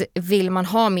 Att vill man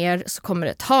ha mer så kommer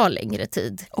det ta längre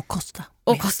tid. Och kosta.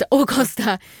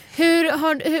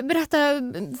 Berätta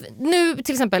nu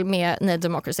till exempel med Nail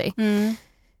Democracy.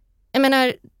 Jag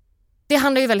menar, det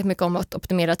handlar ju väldigt mycket om att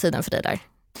optimera tiden för dig där.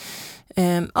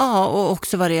 Ja, och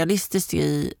också vara realistisk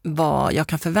i vad jag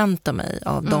kan förvänta mig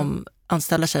av de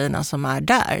anställda tjejerna som är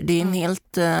där. Det är en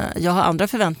helt, jag har andra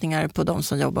förväntningar på de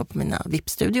som jobbar på mina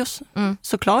VIP-studios,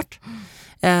 såklart.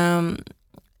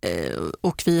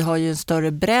 Och vi har ju en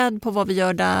större bredd på vad vi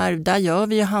gör där. Där gör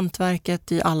vi ju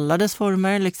hantverket i alla dess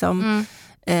former. Liksom.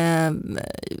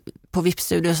 På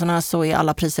VIP-studiosarna så är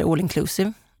alla priser all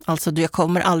inclusive. Alltså jag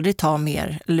kommer aldrig ta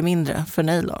mer eller mindre för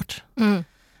nail art.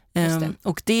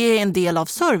 Och det är en del av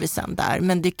servicen där,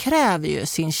 men det kräver ju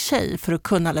sin tjej för att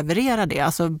kunna leverera det.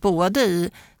 Alltså både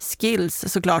i skills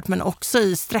såklart, men också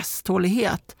i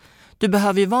stresstålighet. Du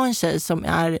behöver ju vara en tjej som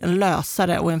är en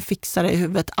lösare och en fixare i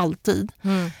huvudet alltid.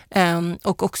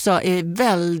 Och också är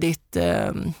väldigt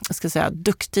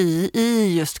duktig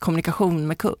i just kommunikation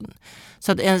med kund.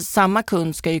 Så att samma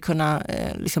kund ska ju kunna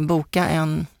liksom boka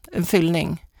en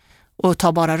fyllning och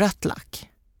ta bara rött lack.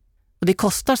 Och det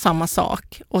kostar samma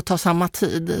sak och tar samma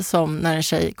tid som när en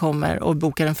tjej kommer och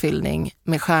bokar en fyllning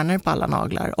med stjärnor på alla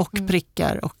naglar och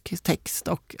prickar och text.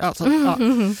 Och, alltså,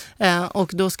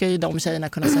 och då ska ju de tjejerna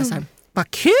kunna säga så här, vad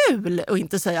kul! Och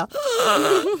inte säga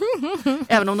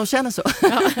även om de känner så.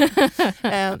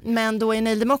 Men då i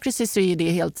Nail Democracy så är det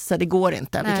helt så det går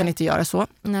inte. Vi kan inte göra så.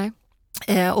 Nej.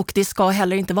 Och det ska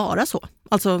heller inte vara så.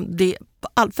 Alltså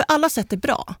för alla sätt är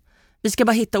bra. Vi ska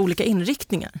bara hitta olika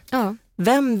inriktningar. Ja.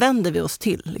 Vem vänder vi oss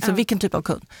till? Liksom, vilken typ av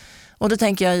kund? Och då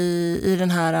tänker jag i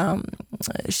den här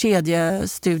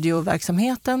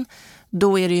kedjestudioverksamheten,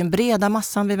 då är det ju en breda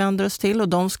massan vi vänder oss till och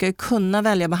de ska ju kunna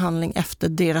välja behandling efter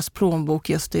deras plånbok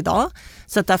just idag.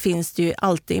 Så att där finns det ju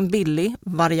alltid en billig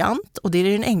variant och det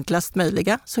är den enklast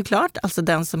möjliga såklart. Alltså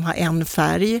den som har en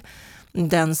färg,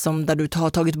 den som där du har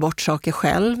tagit bort saker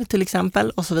själv till exempel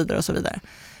och så vidare och så vidare.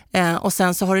 Och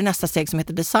sen så har du nästa steg som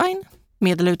heter design,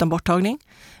 med eller utan borttagning.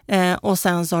 Och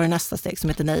sen så har du nästa steg som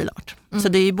heter nail art. Så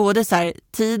det är ju både så här,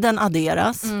 tiden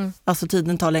adderas, alltså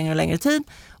tiden tar längre och längre tid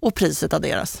och priset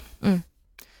adderas.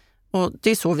 Och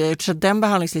det är så vi har gjort, så den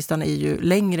behandlingslistan är ju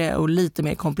längre och lite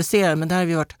mer komplicerad, men där har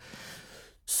vi varit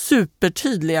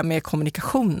supertydliga med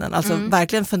kommunikationen. Alltså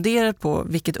verkligen funderat på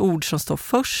vilket ord som står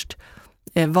först,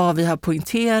 vad vi har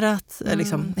poängterat,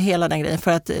 liksom, hela den grejen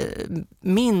för att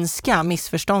minska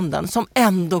missförstånden som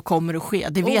ändå kommer att ske.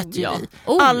 Det vet ju vi.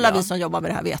 Alla vi som jobbar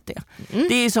med det här vet det.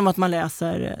 Det är ju som att man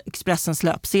läser Expressens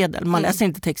löpsedel. Man läser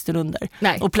inte texten under.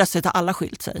 Nej. Och plötsligt har alla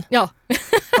skilt sig. Ja.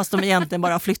 Fast de egentligen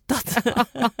bara har flyttat.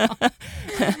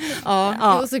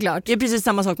 Ja, såklart. Det är precis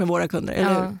samma sak med våra kunder, eller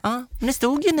hur? Ja. Men det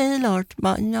stod ju nail art.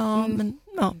 Men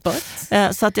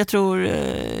så att jag tror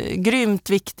grymt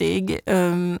viktig.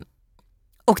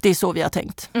 Och det är så vi har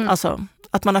tänkt. Alltså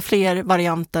att man har fler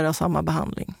varianter av samma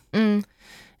behandling.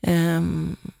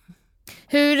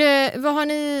 Vad har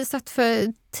ni satt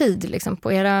för tid liksom,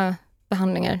 på era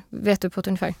behandlingar? Vet du på ett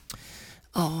ungefär?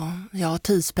 Ja, jag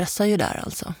tidspressar ju där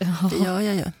alltså. Det gör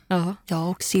jag ju. Jag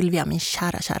och Silvia, min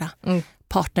kära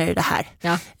partner i det här.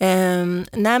 Ja.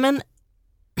 Nej men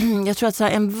jag tror att så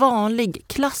här, en vanlig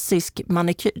klassisk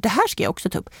manikyr, det här ska jag också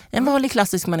ta upp. En vanlig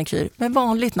klassisk manikyr med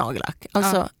vanligt nagellack.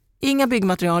 Alltså inga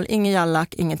byggmaterial, ingen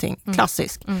gellack, ingenting.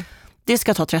 Klassisk. Det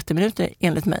ska ta 30 minuter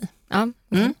enligt mig.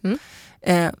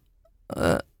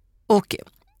 Och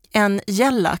en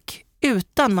gellack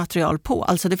utan material på,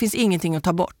 alltså det finns ingenting att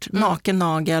ta bort. Naken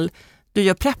nagel, du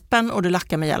gör preppen och du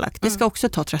lackar med gellack. Det ska också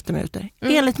ta 30 minuter,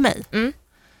 enligt mig.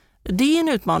 Det är en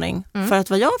utmaning, för att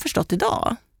vad jag har förstått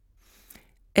idag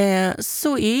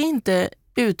så är inte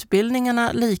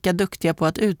utbildningarna lika duktiga på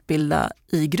att utbilda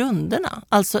i grunderna,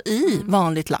 alltså i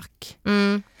vanligt lack.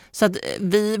 Så att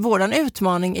våran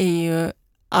utmaning är ju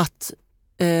att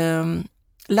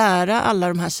lära alla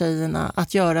de här tjejerna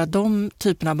att göra de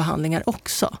typerna av behandlingar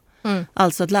också.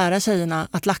 Alltså att lära tjejerna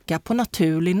att lacka på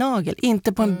naturlig nagel,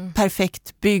 inte på en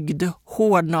perfekt byggd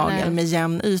hård nagel med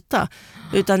jämn yta,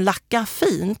 utan lacka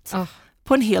fint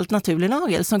på en helt naturlig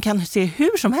nagel som kan se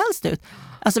hur som helst ut.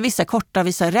 Alltså vissa är korta,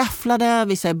 vissa är räfflade,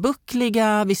 vissa är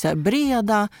buckliga, vissa är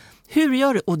breda. Hur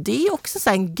gör du? Och det är också så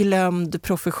här en glömd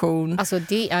profession. Alltså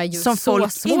det är ju som så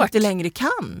folk svårt. Inte längre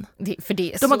kan. För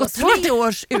det är de har gått svårt. 3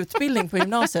 års utbildning på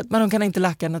gymnasiet, men de kan inte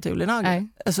lacka en naturlig nagel.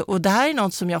 Alltså, och det här är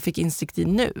något som jag fick insikt i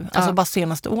nu. Alltså bara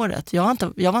senaste året. Jag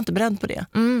var inte beredd på det.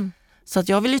 Så att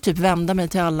jag vill ju typ vända mig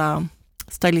till alla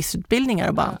stylistutbildningar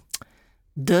och bara...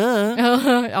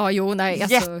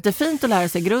 Jättefint att lära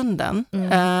sig grunden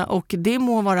och det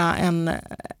må vara en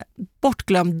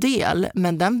bortglömd del,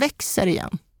 men den växer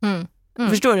igen.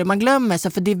 Förstår du? Man glömmer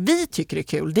sig, för det vi tycker är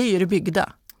kul, det är ju det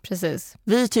byggda. Precis.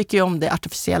 Vi tycker ju om det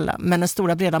artificiella, men den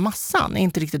stora breda massan är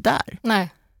inte riktigt där. Nej.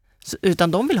 Så,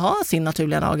 utan de vill ha sin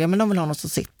naturliga nagel, men de vill ha något som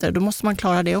sitter. Då måste man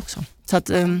klara det också. Så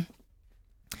att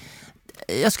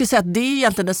jag skulle säga att det är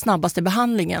egentligen den snabbaste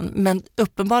behandlingen, men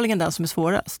uppenbarligen den som är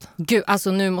svårast. Gud,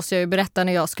 alltså nu måste jag ju berätta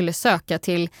när jag skulle söka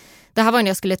till... Det här var när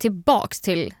jag skulle tillbaks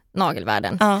till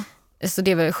nagelvärlden. Så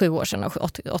det var 7 år sedan,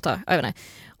 8, jag vet inte.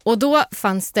 Och då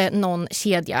fanns det någon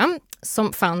kedja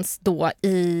som fanns då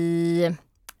i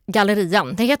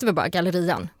Gallerian. Den heter väl bara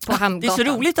Gallerian på Hamngatan. Det är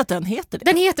så roligt att den heter det.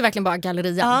 Den heter verkligen bara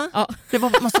Gallerian. Det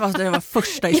måste vara det var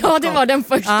första i Ja, det var den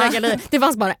första Gallerian. Det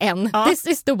fanns bara en. This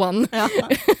is the one.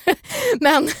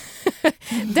 Men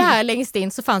där längst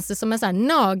in så fanns det som en sån här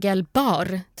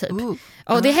nagelbar typ.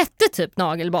 Och det hette typ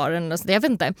nagelbaren, alltså, jag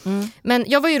vet inte. Men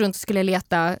jag var ju runt och skulle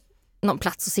leta någon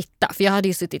plats att sitta, för jag hade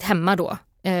ju suttit hemma då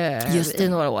i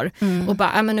några år och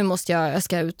bara, men nu måste jag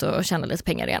ska ut och tjäna lite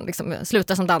pengar igen, liksom,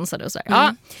 sluta som dansare och så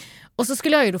här. Och så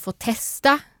skulle jag ju då få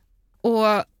testa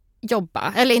och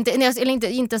jobba, eller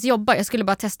inte ens jobba, jag skulle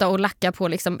bara testa och lacka på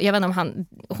liksom, jag vet inte om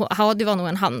det var nog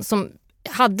en han som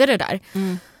hade det där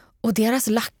och deras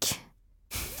lack,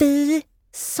 fy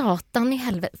satan i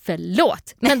helvete,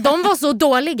 förlåt. Men de var så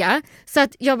dåliga så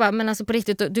att jag bara, men alltså på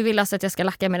riktigt, du vill alltså att jag ska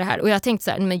lacka med det här? Och jag tänkte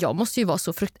så här, men jag måste ju vara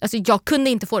så alltså jag kunde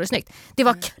inte få det snyggt. Det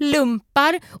var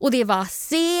klumpar och det var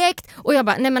segt och jag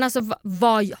bara, nej men alltså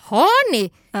vad har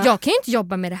ni? Jag kan ju inte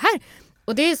jobba med det här.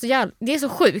 Och det är så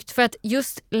sjukt för att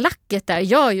just lacket där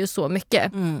gör ju så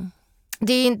mycket.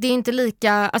 Det är inte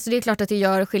lika, alltså det är klart att det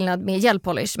gör skillnad med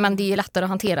gelpolish, men det är lättare att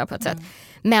hantera på ett sätt.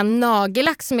 Men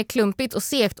nagellack som är klumpigt och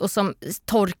segt och som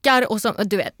torkar och som,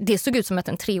 du vet, det såg ut som att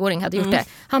en 3-åring hade gjort det.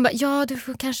 Han bara, ja du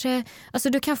får kanske, alltså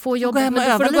du kan få jobb, men du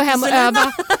får gå hem och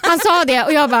öva. Han sa det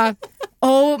och jag bara,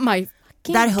 oh my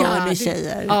där hör du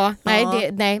tjejer. Ja,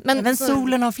 nej. Men även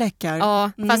solen har fläckar.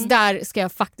 Ja, fast där ska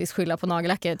jag faktiskt skylla på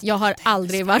nagellacket. Jag har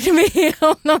aldrig varit med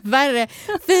om något värre.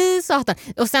 Fy satan.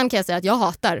 Och sen kan jag säga att jag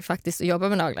hatar faktiskt att jobba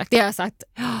med nagellack. Det har jag sagt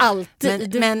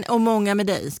alltid. Men och många med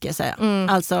dig ska jag säga.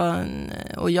 Alltså,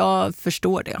 och jag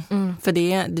förstår det. För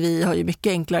vi har ju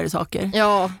mycket enklare saker.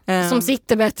 Ja, som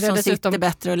sitter bättre som dessutom. Sitter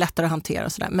bättre och lättare att hantera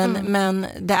och sådär. Men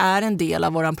det är en del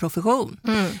av våran profession.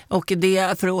 Och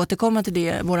det, för att återkomma till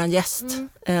det, våran gäst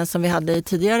som vi hade i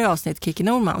tidigare avsnitt, Kiki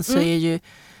Norman, så är ju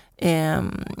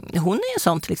hon är ju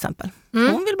sån till exempel.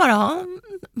 Hon vill bara ha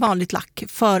vanligt lack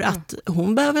för att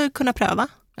hon behöver kunna pröva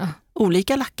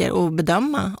olika lacker och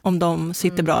bedöma om de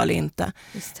sitter bra eller inte.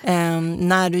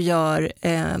 När du gör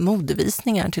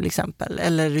modevisningar till exempel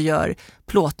eller du gör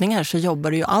plåtningar så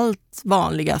jobbar du ju allt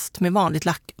vanligast med vanligt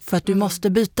lack för att du måste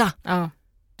byta.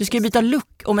 Du ska ju byta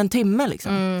look om en timme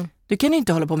liksom. Du kan ju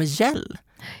inte hålla på med gel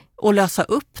och lösa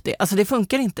upp det. Alltså det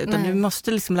funkar inte utan du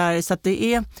måste liksom lära dig så att det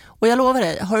är, och jag lovar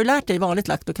dig, har du lärt dig vanligt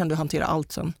lack då kan du hantera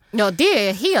allt sen. Ja, det är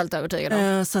jag helt övertygad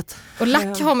om. Så att, och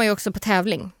lack har man ju också på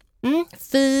tävling.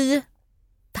 Fy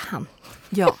fan.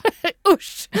 Ja.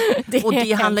 Usch. Och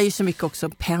det handlar ju så mycket också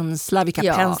om penslar.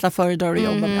 Vilka penslar föredrar du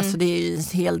jobba med? Alltså det är ju en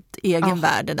helt egen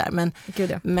värld där. Men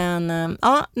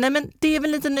det är väl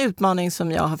en liten utmaning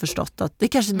som jag har förstått att det är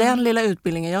kanske den lilla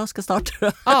utbildningen jag ska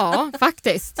starta. Ja,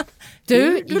 faktiskt.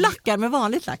 Du lackar med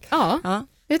vanligt lack. Ja,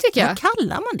 det tycker jag. Vad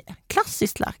kallar man det?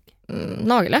 Klassiskt lack?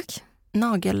 Nagellack.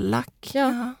 Nagellack?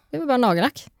 Ja, det är väl bara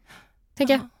nagellack.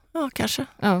 Tänker jag. Ja, kanske.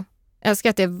 Ja. Jag älskar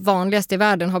att det vanligaste i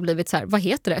världen har blivit så här, vad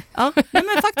heter det? Ja, men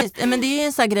faktiskt. Men det är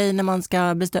en sån här grej när man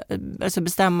ska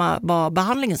bestämma vad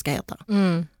behandlingen ska heta.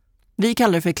 Vi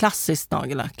kallar det för klassiskt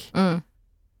nagellack.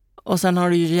 Och sen har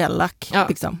du ju gellack.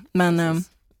 Liksom. Men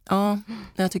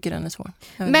jag tycker den är svår.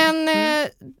 Men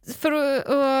för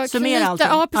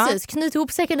att knyta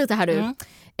ihop säkert lite här nu.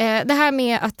 Det här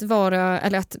med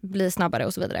att bli snabbare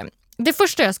och så vidare. Det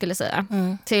första jag skulle säga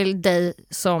till dig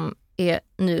som är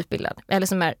nyutbildad eller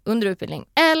som är under utbildning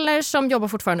eller som jobbar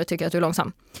fortfarande och tycker att du är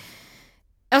långsam.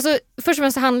 Alltså först och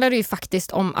främst handlar det ju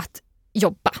faktiskt om att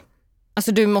jobba.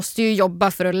 Alltså du måste ju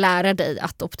jobba för att lära dig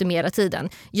att optimera tiden.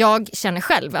 Jag känner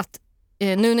själv att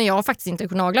nu när jag faktiskt inte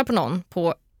kunnat nagla på någon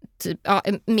på typ,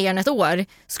 mer än ett år,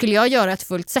 skulle jag göra ett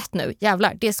fullt set nu,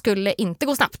 jävlar, det skulle inte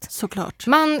gå snabbt. Såklart.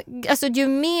 Alltså ju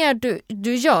mer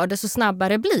du gör desto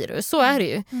snabbare blir du, så är det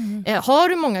ju. Har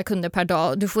du många kunder per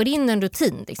dag, du får in en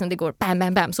rutin, liksom, det går bam,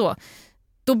 bam, bam, så,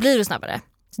 då blir du snabbare.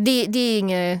 Det är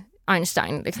inget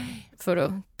Einstein liksom, för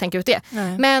att tänka ut det.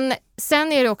 Nej. Men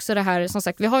sen är det också det här, som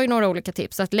sagt, vi har ju några olika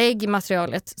tips. Att lägg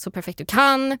materialet så perfekt du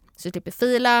kan, så du slipper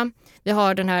fila. Vi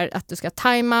har den här att du ska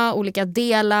tajma olika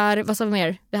delar. Vad sa vi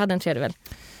mer? Vi hade en tredje väl?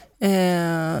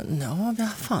 Vad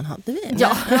fan hade vi?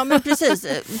 Ja, men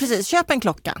precis. Köp en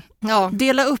klocka. Ja.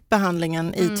 Dela upp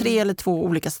behandlingen i 3 eller 2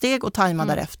 olika steg och tajma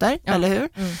därefter, eller hur?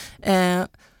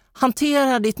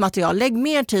 Hantera ditt material. Lägg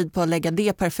mer tid på att lägga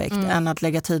det perfekt än att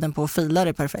lägga tiden på att fila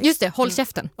det perfekt. Just det, håll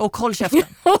käften. Och håll käften.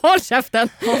 Håll käften.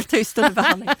 Håll tyst under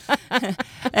behandling.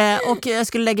 Och jag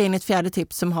skulle lägga in ett fjärde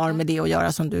tips som har med det att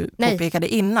göra som du påpekade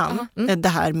innan. Det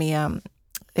här med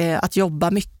att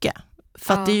jobba mycket.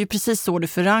 För att det är ju precis så du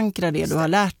förankrar det du har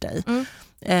lärt dig.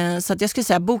 Så att jag skulle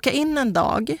säga, boka in en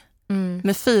dag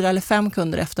med 4 eller 5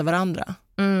 kunder efter varandra.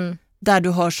 Där du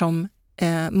har som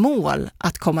mål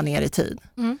att komma ner i tid.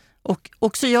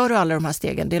 Och så gör du alla de här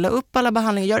stegen. Dela upp alla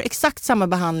behandlingar. Gör exakt samma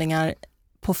behandlingar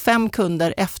på 5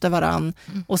 kunder efter varann.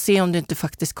 Och se om du inte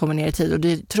faktiskt kommer ner i tid. Och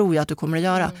det tror jag att du kommer att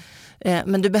göra.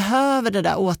 Men du behöver det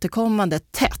där återkommande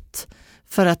tätt.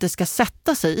 För att det ska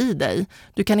sätta sig i dig.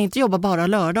 Du kan inte jobba bara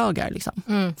lördagar. Liksom.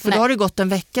 För då har det gått en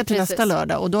vecka till nästa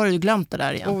lördag. Och då har du glömt det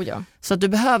där igen. Så att du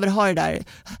behöver ha det där.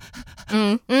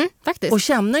 Faktiskt. Och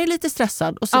känna dig lite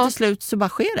stressad. Och så till slut så bara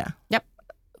sker det. Japp.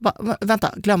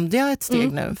 Vänta, glömde jag ett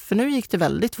steg nu? För nu gick det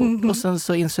väldigt fort. Och sen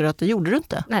så insåg du att det gjorde du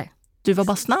inte. Nej. Du var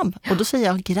bara snabb. Och då säger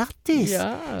jag grattis.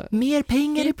 Ja. Mer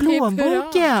pengar i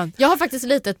plånboken. Jag har faktiskt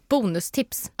lite ett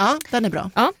bonustips. Ja, den är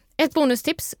bra. Ja. Ett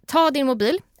bonustips, ta din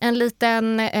mobil, en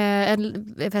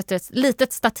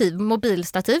litet stativ,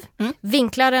 mobilstativ,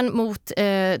 vinkla den mot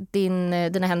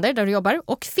dina händer där du jobbar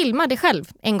och filma dig själv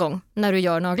en gång när du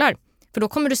gör naglar. För då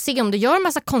kommer du se om du gör en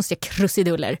massa konstiga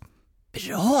krusiduller.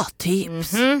 Bra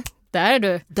tips! Där är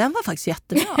du. Den var faktiskt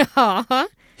jättebra. Ja.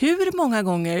 hur många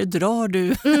gånger drar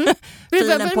du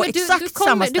filen på exakt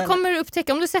samma ställe? Du kommer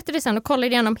upptäcka, om du sätter det sen och kollar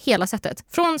igenom hela sättet,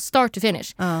 från start till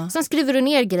finish. Sen skriver du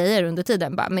ner grejer under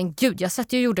tiden. Bara, men gud, jag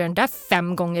satt ju och gjorde den där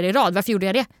 5 gånger i rad. Varför gjorde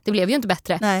jag det? Det blev ju inte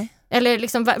bättre. Nej. Eller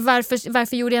liksom,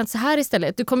 varför gjorde jag inte så här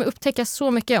istället? Du kommer upptäcka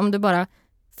så mycket om du bara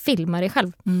filmar dig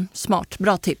själv. Smart,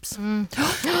 bra tips.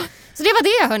 Så det var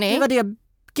det, hörni. Det var det.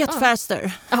 Get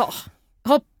faster. Ja.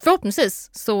 Förhoppningsvis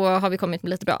så har vi kommit med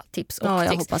lite bra tips och jag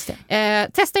tricks. hoppas det.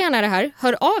 Testa gärna det här.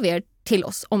 Hör av er till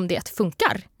oss om det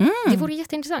funkar. Det vore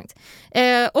jätteintressant.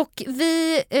 Och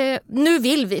nu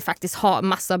vill vi faktiskt ha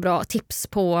massa bra tips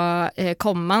på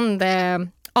kommande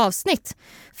avsnitt.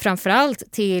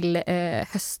 Framförallt till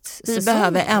höstsäsongen. Vi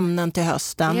behöver ämnen till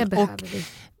hösten. Det behöver vi.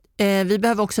 Vi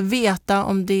behöver också veta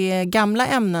om det är gamla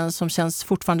ämnen som känns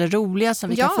fortfarande roliga som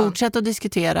vi kan fortsätta att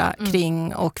diskutera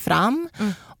kring och fram.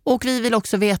 Och vi vill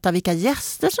också veta vilka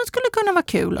gäster som skulle kunna vara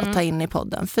kul att ta in i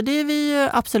podden. För det är vi ju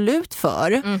absolut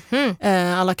för.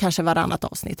 Alla kanske varannat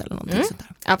avsnitt eller någonting sånt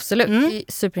där. Absolut, det är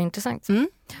superintressant.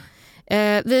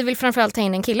 Vi vill framförallt ta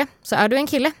in en kille. Så är du en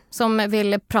kille som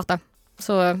vill prata,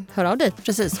 så hör av dig.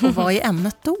 Precis, och vad är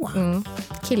ämnet då?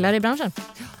 Killar i branschen.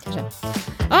 Kanske.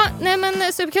 Ja, nej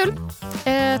men superkul.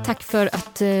 Tack för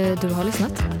att du har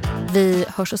lyssnat. Vi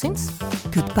hörs och syns.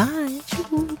 Goodbye.